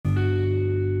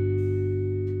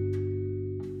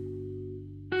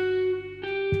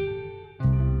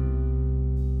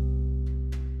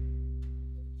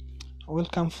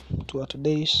welcome to our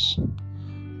today's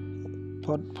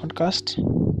podcast.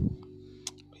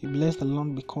 We bless the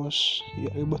Lord because you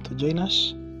are able to join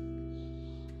us.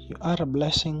 You are a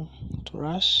blessing to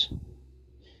us.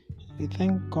 We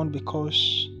thank God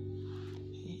because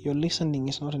your listening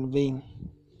is not in vain.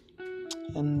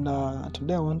 And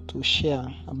today I want to share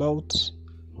about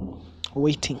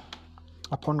waiting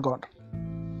upon God.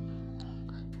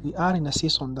 We are in a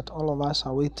season that all of us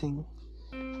are waiting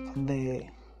for the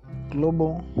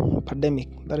global pandemic,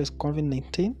 that is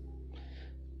COVID-19,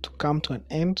 to come to an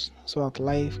end so that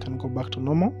life can go back to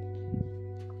normal.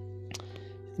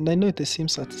 And I know it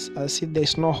seems as if there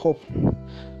is no hope,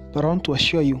 but I want to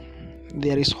assure you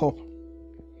there is hope.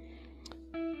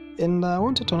 And I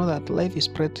want you to know that life is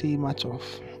pretty much of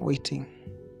waiting.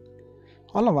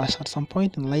 All of us at some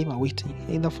point in life are waiting,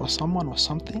 either for someone or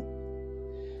something,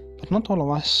 but not all of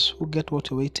us who get what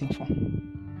we're waiting for.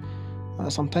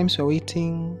 Sometimes we're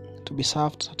waiting to be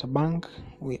served at a bank.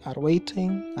 We are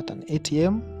waiting at an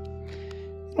ATM.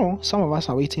 Some of us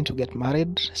are waiting to get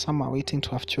married. Some are waiting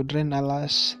to have children.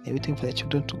 Others, they're waiting for their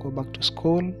children to go back to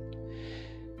school.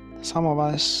 Some of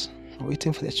us are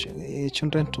waiting for their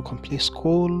children to complete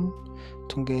school,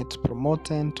 to get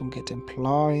promoted, to get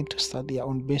employed, to start their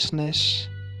own business.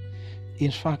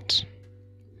 In fact,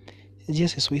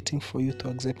 Jesus is waiting for you to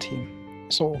accept Him.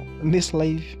 So this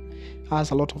life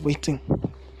has a lot of waiting.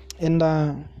 And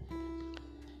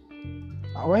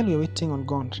while we're waiting on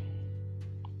God,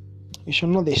 you should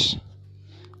know this,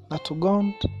 that to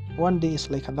God, one day is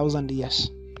like 1,000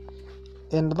 years.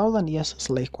 And 1,000 years is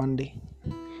like one day.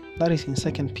 That is in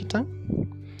 2 Peter,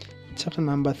 chapter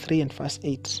number 3 and verse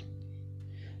 8.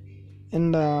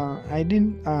 And I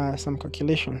did some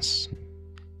calculations.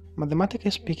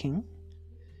 Mathematically speaking,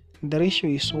 the ratio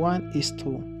is 1 is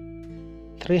to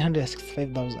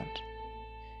 365,000.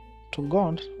 To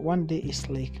God, one day is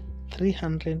like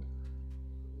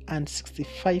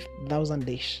 365,000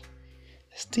 days.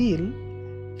 Still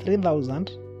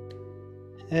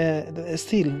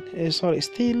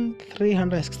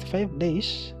 365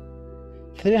 days.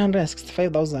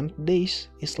 365,000 days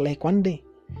is like one day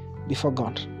before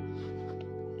God.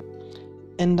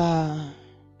 And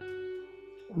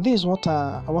this is what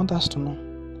I want us to know,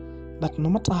 that no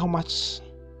matter how much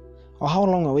or how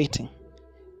long we're waiting,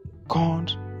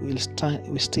 God will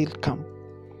still come.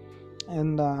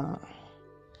 And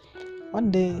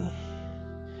one day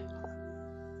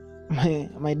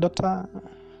my daughter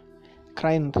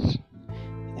cried,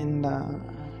 and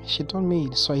she told me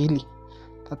in Swahili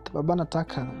that baba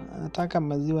nataka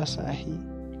maziwa sahi.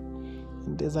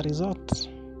 And as a result,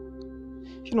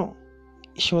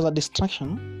 she was a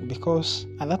distraction, because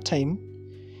at that time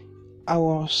I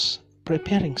was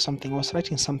preparing something, I was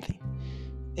writing something,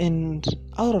 and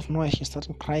out of nowhere she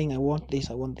started crying, I want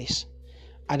this.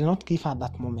 I did not give her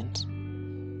that moment.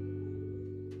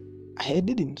 I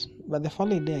didn't, but the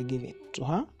following day I gave it to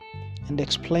her and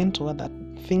explained to her that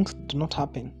things do not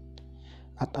happen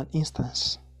at an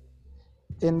instance.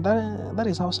 And that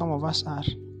is how some of us are.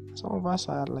 Some of us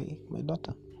are like my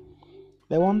daughter.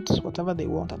 They want whatever they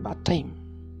want at that time.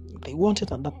 They want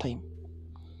it at that time.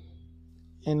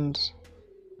 And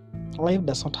life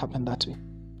does not happen that way.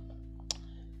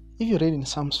 If you read in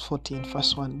Psalms 14,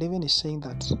 verse 1, David is saying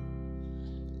that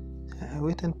I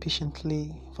waited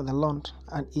patiently for the Lord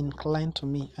and inclined to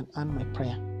me and answered my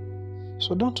prayer.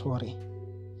 So don't worry.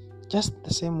 Just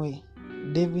the same way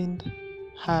David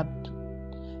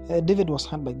was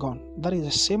heard by God, that is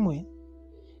the same way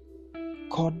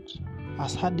God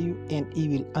has heard you, and He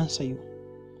will answer you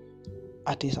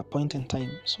at His appointed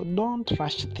time. So don't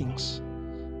rush things.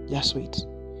 Just wait.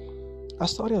 A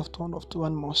story I've told of two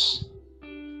animals,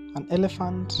 an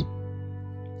elephant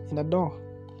and a dog.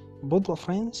 Both were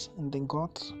friends and they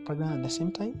got pregnant at the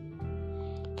same time.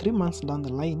 3 months down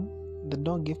the line, the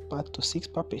dog gave birth to 6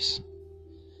 puppies.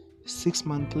 6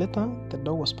 months later, the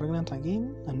dog was pregnant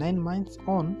again, and 9 months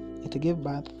on, it gave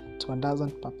birth to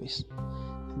 12 puppies.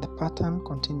 The pattern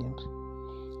continued.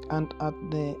 And at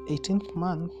the 18th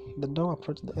month, the dog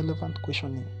approached the elephant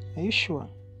questioning, "Are you sure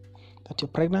that you're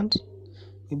pregnant?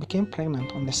 We became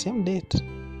pregnant on the same date.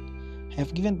 I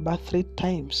have given birth 3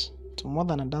 times to more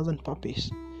than 12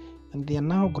 puppies, and they are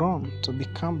now grown to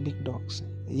become big dogs.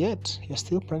 Yet, you're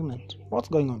still pregnant. What's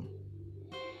going on?"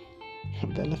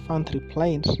 The elephant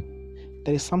replied,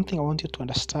 "There is something I want you to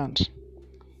understand.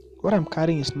 What I'm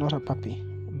carrying is not a puppy,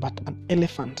 but an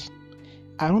elephant.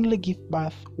 I only give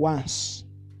birth once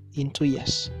in 2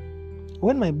 years.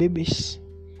 When my baby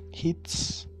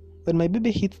hits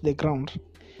the ground,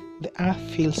 the earth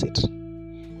feels it.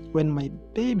 When my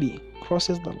baby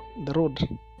crosses the road,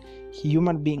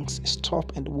 human beings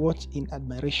stop and watch in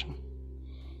admiration.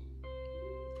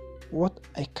 what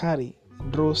I carry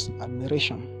draws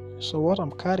admiration. So what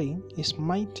I'm carrying is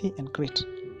mighty and great.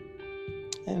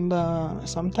 And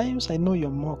sometimes I know you're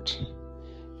mocked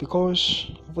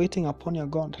because of waiting upon your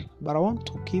God. But I want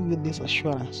to give you this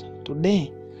assurance.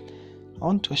 Today, I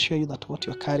want to assure you that what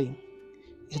you're carrying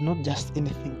is not just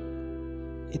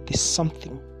anything. It is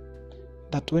something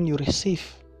that when you receive,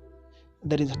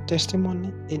 there is a testimony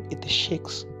and it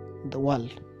shakes the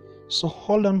world. So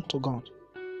hold on to God.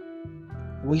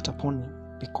 Wait upon Him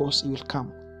because He will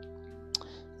come.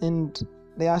 And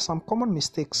there are some common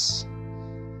mistakes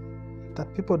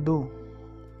that people do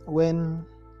when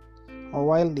or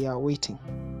while they are waiting.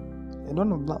 I don't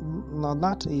know,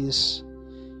 that is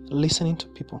listening to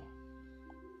people.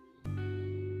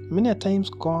 Many a times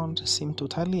God seems to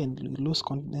totally and we lose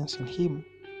confidence in Him.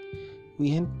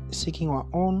 We end seeking our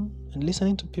own and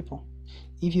listening to people.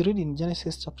 If you read in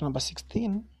Genesis chapter number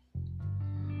 16,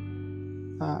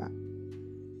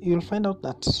 you'll find out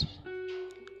that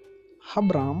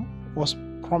Abraham was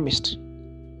promised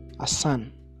a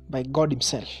son by God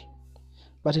Himself.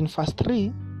 But in verse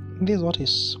 3, this is what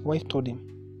his wife told him.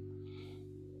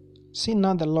 See,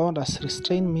 now the Lord has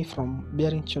restrained me from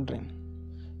bearing children.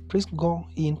 Please go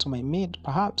in to my maid.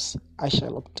 Perhaps I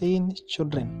shall obtain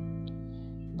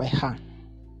children by her.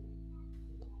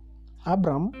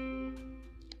 Abraham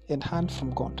had heard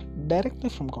from God, directly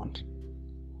from God.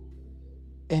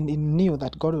 And he knew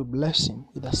that God would bless him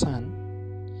with a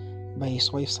son by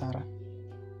his wife Sarah.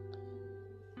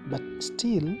 But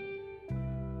still,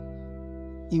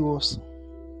 he was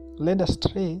led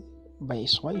astray by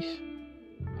his wife.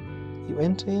 He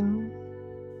went in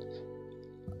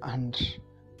and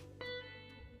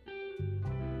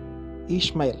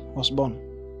Ishmael was born.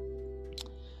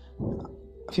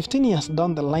 15 years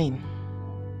down the line,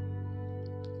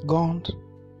 God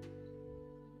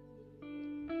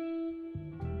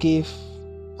gave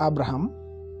Abraham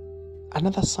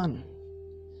another son,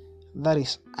 that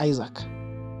is Isaac,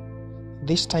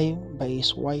 this time by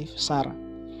his wife Sarah.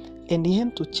 And he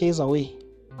had to chase away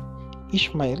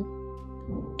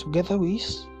Ishmael together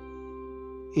with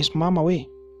his mom away.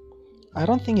 I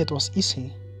don't think it was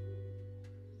easy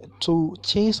to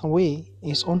chase away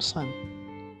his own son.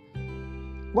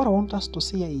 What I want us to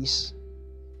see is,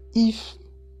 if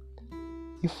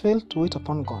you fail to wait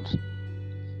upon God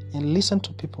and listen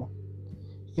to people,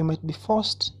 you might be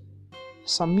forced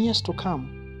some years to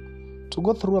come to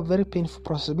go through a very painful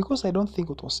process, because I don't think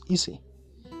it was easy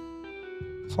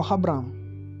for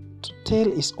Abraham to tell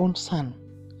his own son,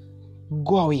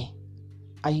 go away,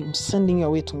 I am sending you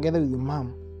away together with your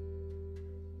mom.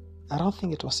 I don't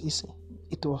think it was easy.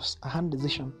 It was a hard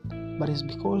decision, but it's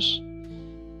because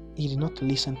he did not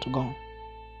listen to God.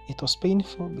 It was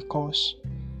painful because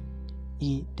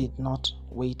he did not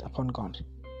wait upon God.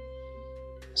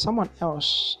 Someone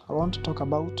else I want to talk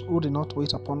about who did not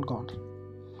wait upon God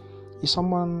is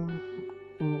someone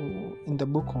in the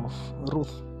book of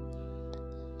Ruth.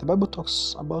 The Bible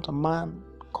talks about a man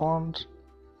called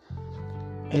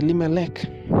Elimelech.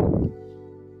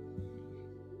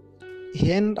 He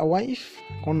had a wife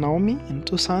called Naomi and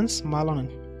two sons, Mahlon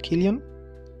and Chilion.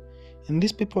 And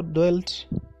these people dwelt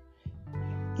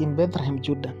in Bethlehem,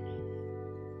 Judah.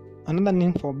 Another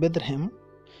name for Bethlehem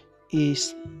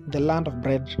is the land of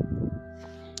bread.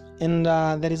 And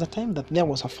there is a time that there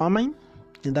was a famine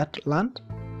in that land.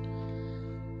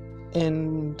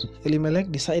 And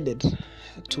Elimelech decided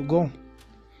to go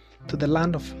to the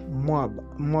land of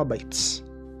Moabites,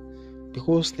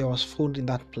 because there was food in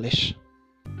that place.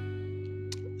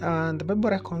 And the Bible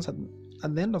reckons that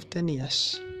at the end of 10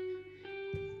 years,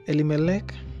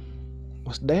 Elimelech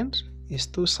was dead, his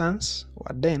two sons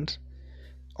were dead,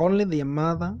 only their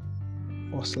mother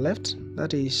was left,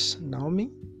 that is Naomi,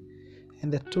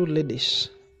 and the two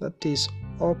ladies, that is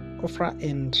Ophrah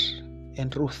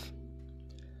and Ruth.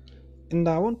 And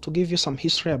I want to give you some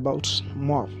history about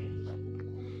Moab.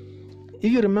 If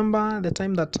you remember the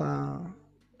time that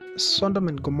Sodom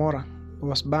and Gomorrah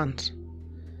was burnt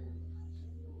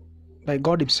by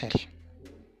God Himself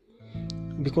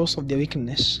because of their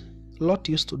wickedness, Lot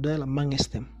used to dwell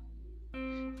amongst them.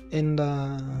 And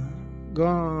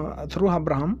God, through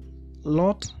Abraham,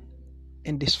 Lot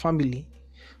and his family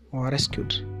were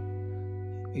rescued.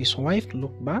 His wife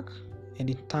looked back and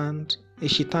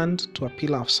she turned to a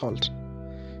pillar of salt.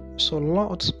 So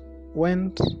Lot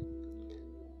went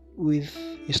with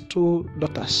his two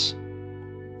daughters,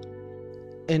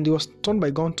 and he was told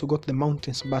by God to go to the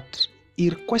mountains, but he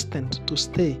requested to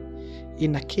stay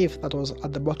in a cave that was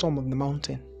at the bottom of the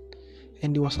mountain,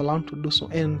 and he was allowed to do so.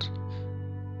 And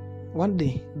one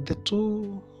day, the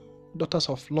two daughters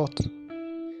of Lot,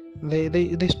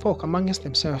 they spoke amongst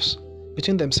themselves,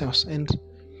 between themselves, and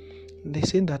they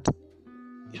said that,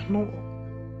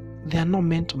 they are not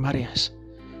meant to marry us.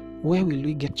 Where will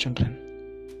we get children?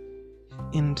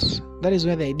 And that is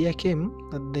where the idea came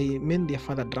that they made their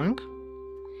father drunk.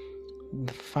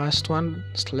 The first one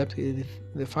slept with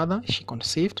the father, she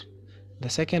conceived. The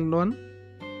second one,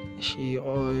 she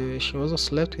also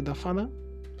slept with the father.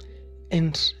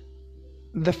 And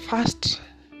the first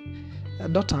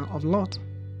daughter of Lot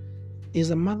is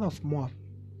the mother of Moab.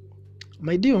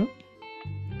 My dear,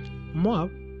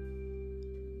 Moab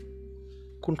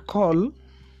would call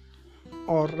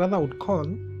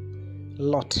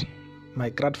Lot my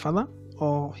grandfather,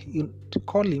 or he would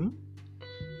call him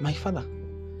my father.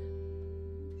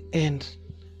 And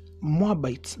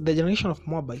Moabites, the generation of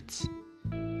Moabites,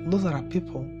 those are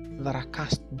people that are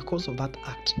cursed because of that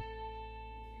act.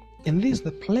 And this is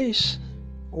the place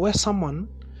where someone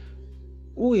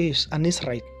who is an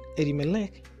Israelite,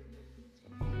 Elimelech,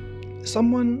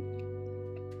 someone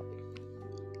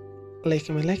like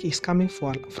Elimelech is coming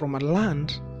from a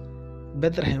land,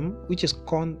 Bethlehem, which is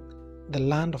called the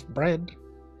land of bread,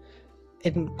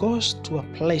 and goes to a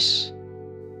place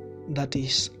that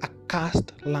is a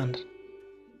cursed land.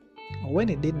 When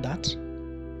he did that,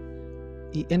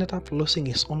 he ended up losing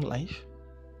his own life,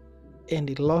 and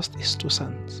he lost his 2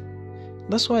 sons.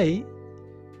 That's why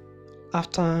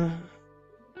after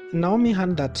Naomi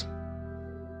heard that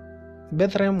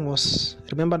Bethlehem was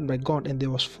remembered by God and there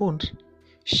was food,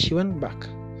 she went back.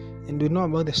 And we know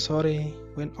about the story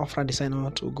when Ophrah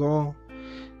decided to go,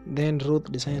 then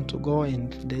Ruth decided to go,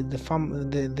 and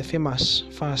the famous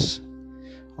verse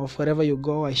of wherever you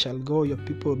go, I shall go, your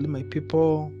people will be my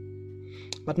people.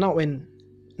 But now when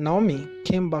Naomi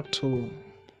came back to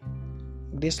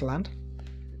this land,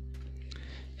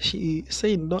 she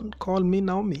said, don't call me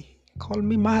Naomi, call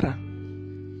me Mara,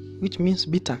 which means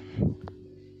bitter.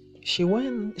 She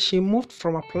moved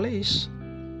from a place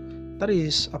that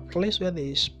is a place where there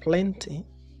is plenty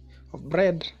of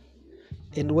bread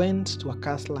and went to a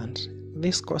cursed land.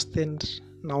 This costed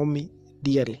Naomi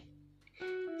dearly.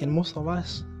 And most of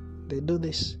us, they do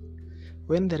this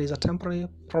when there is a temporary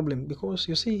problem, because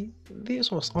you see,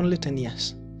 this was only 10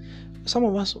 years. Some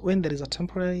of us, when there is a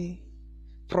temporary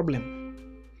problem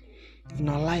in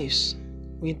our lives,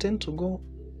 we intend to go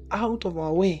out of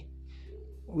our way.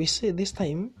 We say, this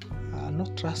time, I'll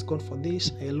not trust God for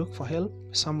this, I'll look for help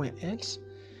somewhere else.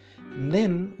 And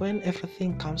then when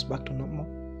everything comes back to normal,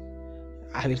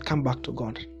 I will come back to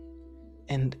God.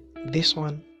 And this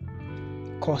one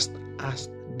cost us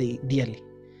dearly.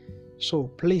 So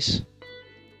please,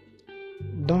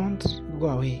 don't go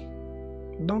away.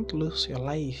 Don't lose your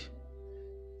life.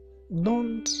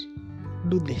 Don't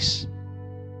do this.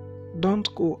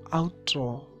 Don't go out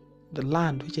to the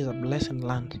land which is a blessed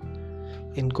land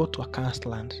and go to a cursed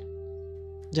land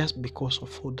just because of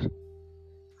food.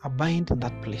 Abide in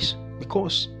that place,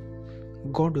 because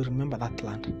God will remember that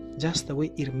land just the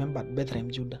way He remembered Bethlehem,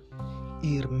 Judah.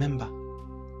 He remember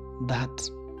that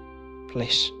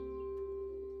place.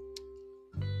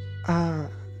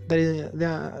 There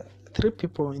are 3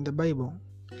 people in the Bible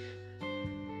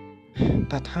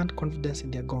that had confidence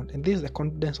in their God, and this is the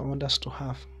confidence I want us to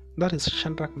have. That is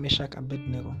Shadrach, Meshach, and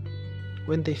Abednego.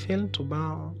 When they failed to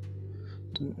bow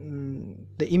to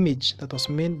the image that was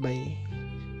made by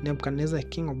Nebuchadnezzar,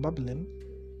 king of Babylon,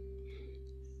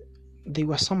 they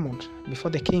were summoned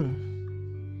before the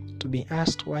king to be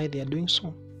asked why they are doing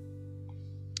so.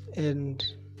 And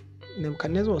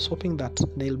Nebuchadnezzar was hoping that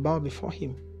they'll bow before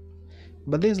him.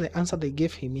 But this is the answer they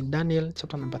gave him in Daniel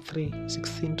chapter number 3,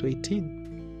 16 to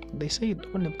 18. They said,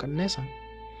 "O Nebuchadnezzar,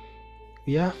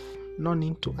 we have no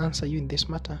need to answer you in this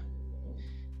matter.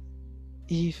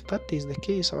 If that is the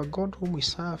case, our God whom we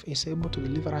serve is able to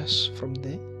deliver us from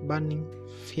the burning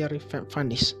fiery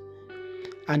furnace,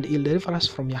 and He'll deliver us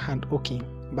from your hand, O king.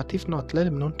 But if not, let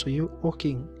him know to you, O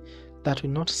king, that we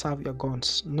not serve your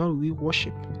gods, nor will we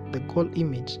worship the gold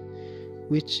image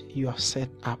which you have set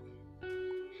up."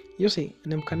 You see,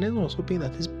 Nebuchadnezzar was hoping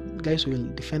that these guys will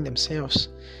defend themselves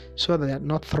so that they are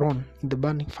not thrown in the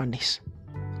burning furnace.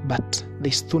 But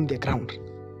they stood their ground,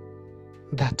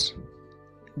 that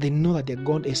they know that their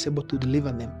God is able to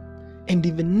deliver them. And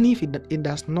even if it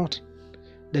does not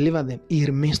deliver them, He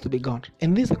remains to be God.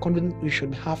 And this is the confidence we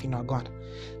should have in our God,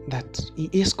 that He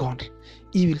is God.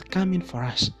 He will come in for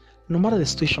us. No matter the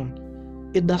situation,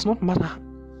 it does not matter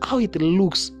how it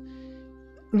looks,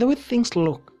 the way things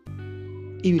look,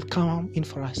 He will come in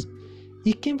for us.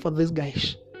 He came for these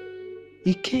guys.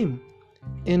 He came,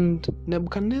 and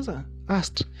Nebuchadnezzar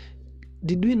asked,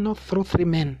 "Did we not throw 3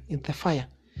 men in the fire?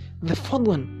 The 4th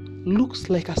one looks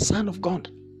like a son of God."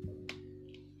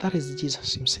 That is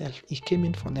Jesus Himself. He came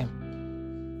in for them.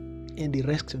 and He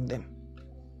rescued them.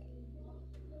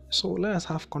 So let us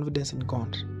have confidence in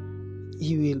God.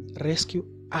 He will rescue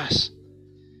us.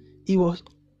 He was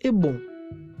able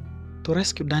to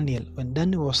rescue Daniel when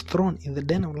Daniel was thrown in the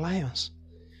den of lions.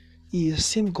 He is the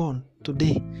same God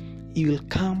today. He will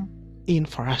come in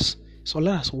for us. So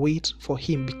let us wait for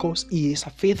Him, because He is a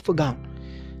faithful God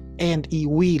and He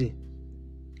will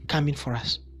come in for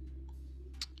us.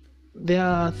 There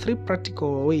are 3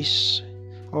 practical ways,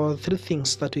 or 3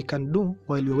 things that we can do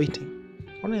while we're waiting.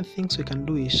 One of the things we can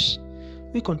do is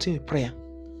we continue prayer.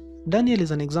 Daniel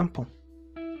is an example.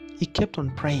 He kept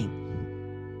on praying.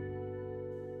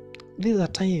 This is a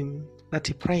time that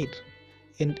he prayed,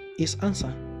 and his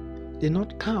answer did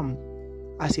not come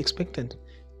as he expected.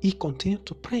 He continued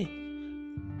to pray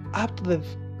up to the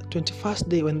 21st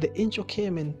day, when the angel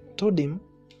came and told him,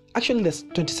 actually the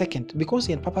 22nd, because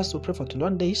he had purposed to pray for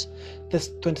 21 days, the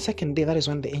 22nd day, that is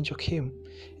when the angel came,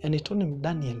 and he told him,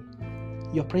 Daniel,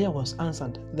 your prayer was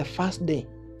answered the first day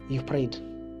you prayed.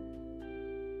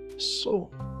 So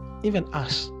even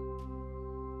us,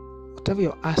 whatever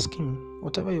you're asking,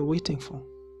 whatever you're waiting for,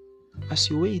 as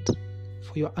you wait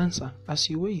for your answer, as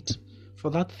you wait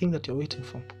for that thing that you're waiting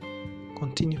for,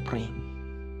 continue praying.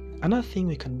 Another thing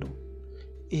we can do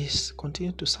is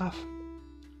continue to serve.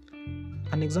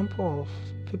 An example of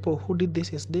people who did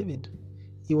this is David.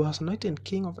 He was anointed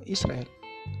king of Israel,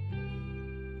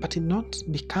 but he did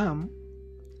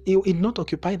not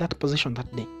occupy that position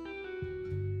that day.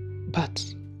 But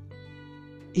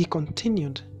he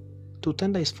continued to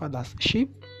tender his father's sheep,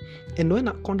 and when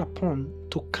called upon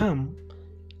to come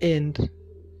and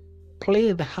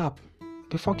play the harp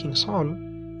before King Saul,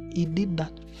 he did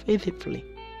that faithfully.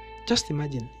 Just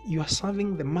imagine, you are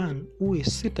serving the man who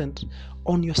is seated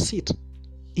on your seat.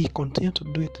 He continued to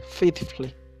do it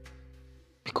faithfully,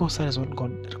 because that is what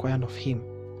God required of him.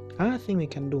 Another thing we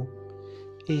can do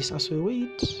is, as we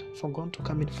wait for God to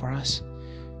come in for us,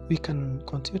 we can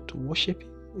continue to worship Him.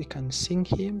 We can sing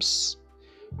hymns.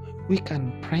 We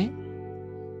can pray.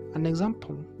 An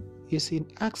example is in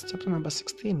Acts chapter number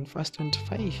 16, verse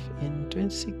 25 and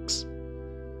 26.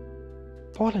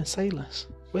 Paul and Silas,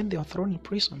 when they were thrown in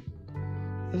prison,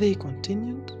 they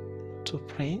continued to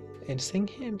pray and sing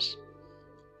hymns.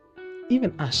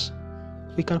 Even us,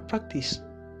 we can practice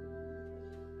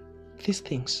these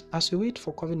things as we wait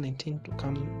for COVID-19 to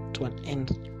come to an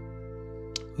end.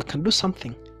 We can do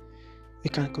something. We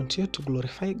can continue to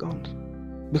glorify God,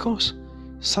 because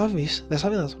the service that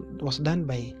was done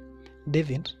by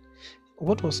David,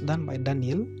 what was done by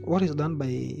Daniel, what is done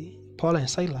by Paul and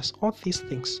Silas, all these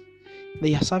things,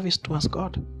 they are service towards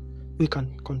God. We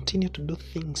can continue to do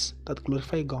things that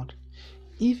glorify God.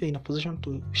 If you're in a position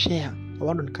to share a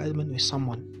word of encouragement with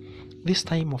someone this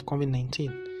time of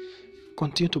COVID-19,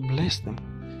 continue to bless them.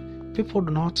 People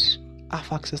do not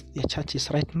have access to their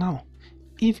churches right now.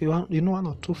 If you know 1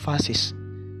 or 2 verses,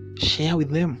 share with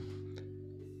them.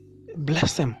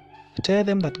 Bless them. Tell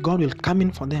them that God will come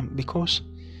in for them, because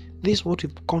this is what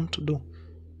we've come to do.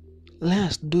 Let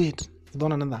us do it with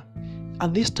one another.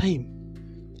 At this time,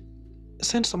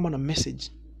 send someone a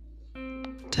message.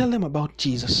 Tell them about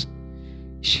Jesus.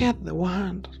 Share the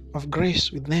word of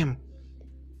grace with them.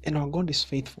 And our God is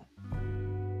faithful.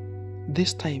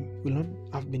 This time will not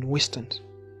have been wasted.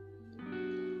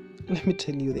 Let me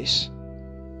tell you this.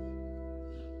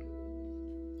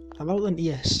 1,000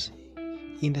 years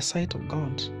in the sight of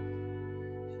God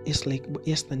is like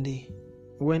yesterday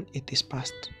when it is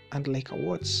past, and like a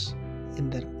watch in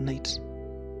the night.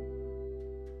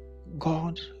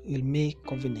 God will make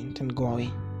COVID-19 go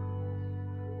away.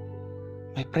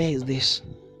 My prayer is this,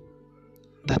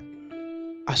 that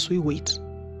as we wait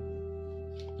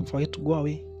for it to go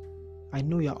away, I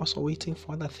know you are also waiting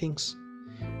for other things.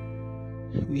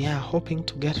 We are hoping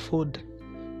to get food.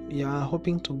 We are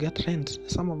hoping to get rent.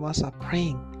 Some of us are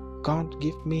praying, God,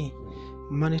 give me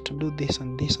money to do this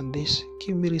and this and this.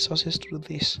 Give me resources to do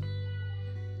this.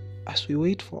 As we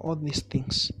wait for all these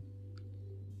things,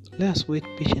 let us wait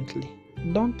patiently.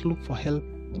 Don't look for help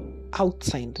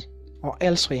outside or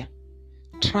elsewhere.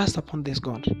 Trust upon this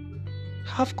God.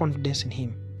 Have confidence in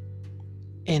Him.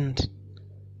 And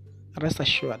rest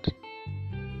assured,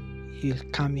 He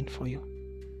will come in for you.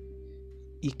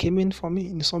 He came in for me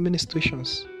in so many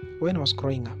situations when I was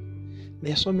growing up.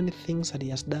 There are so many things that He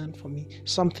has done for me.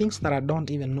 Some things that I don't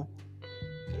even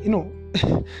know.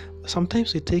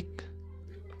 Sometimes we take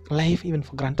life even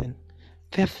for granted.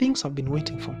 There are things I've been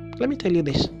waiting for. Let me tell you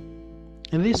this.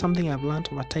 And this is something I've learned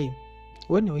over time.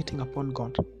 When you're waiting upon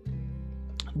God,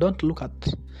 don't look at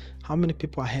how many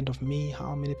people are ahead of me,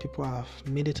 how many people have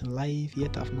made it in life,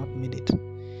 yet have not made it.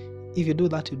 If you do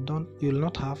that, you will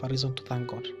not have a reason to thank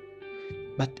God.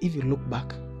 But if you look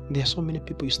back, there are so many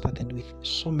people you started with,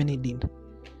 so many did.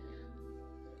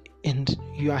 And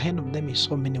you are ahead of them in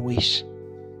so many ways.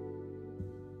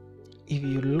 If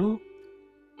you look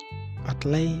at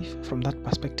life from that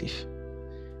perspective,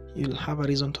 you'll have a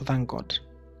reason to thank God.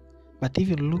 But if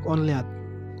you look only at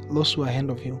those who are ahead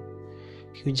of you,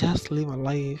 you just live a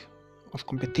life of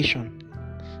competition,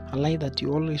 a life that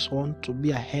you always want to be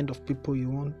ahead of people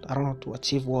you want around to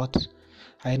achieve what,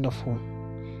 ahead of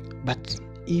whom. But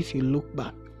if you look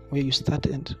back where you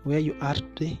started, where you are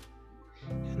today,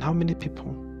 and how many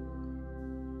people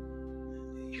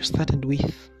you started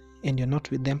with and you're not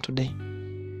with them today,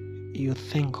 you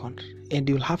thank God and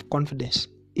you'll have confidence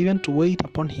even to wait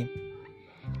upon Him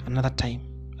another time.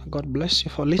 God bless you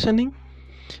for listening.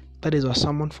 That is our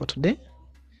sermon for today,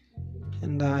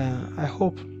 and I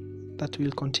hope that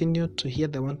we'll continue to hear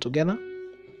the one together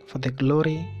for the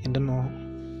glory and honor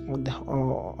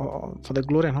for the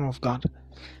glory and honor of God.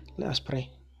 Let us pray.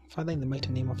 Father, in the mighty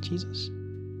name of Jesus,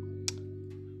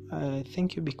 I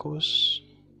thank you because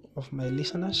of my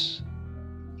listeners.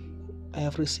 I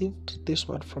have received this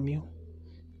word from you,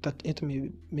 that it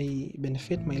may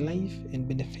benefit my life and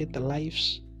benefit the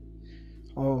lives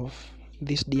of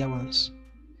these dear ones.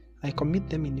 I commit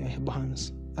them in your able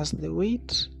hands as they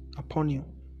wait upon you.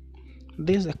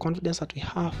 This is the confidence that we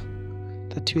have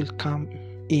that you will come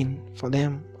in for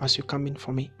them as you come in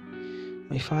for me.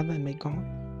 My Father and my God,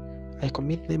 I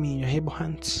commit them in your able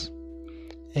hands,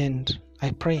 and I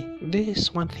pray this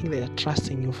is one thing they are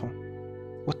trusting you for.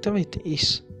 Whatever it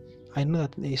is, I know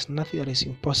that there is nothing that is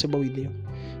impossible with you.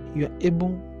 You are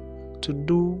able to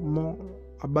do more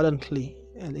abundantly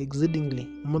and exceedingly,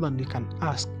 more than we can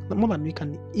ask, more than we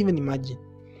can even imagine.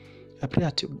 I pray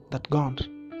that God,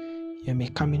 you may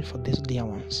come in for these dear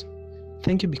ones.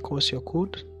 Thank you because you're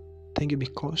good. Thank you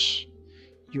because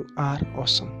you are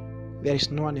awesome. There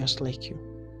is no one else like you.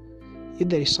 If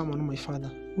there is someone, my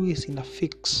Father, who is in a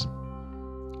fix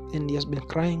and he has been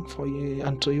crying for you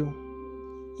unto you,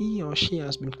 he or she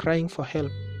has been crying for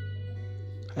help,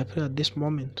 I pray at this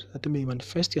moment that you may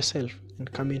manifest yourself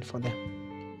and come in for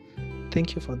them.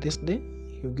 Thank you for this day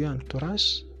you give unto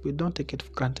us. We don't take it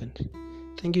for granted.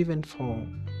 Thank you even for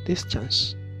this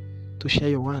chance to share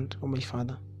your word, oh my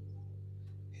Father.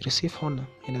 Receive honor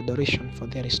and adoration, for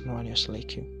there is no one else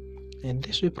like you. And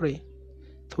this we pray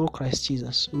through Christ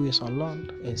Jesus, who is our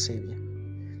Lord and Savior.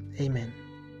 Amen.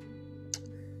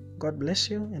 God bless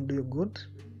you and do you good.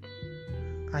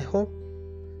 I hope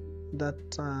that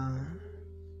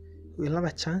we'll have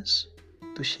a chance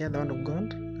to share the word of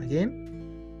God again.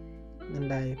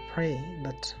 And I pray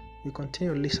that we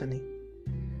continue listening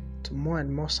to more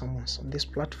and more sermons on this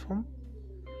platform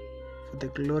for the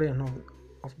glory and honor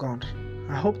of God.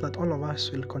 I hope that all of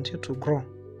us will continue to grow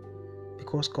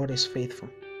because God is faithful.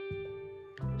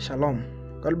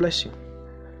 Shalom. God bless you.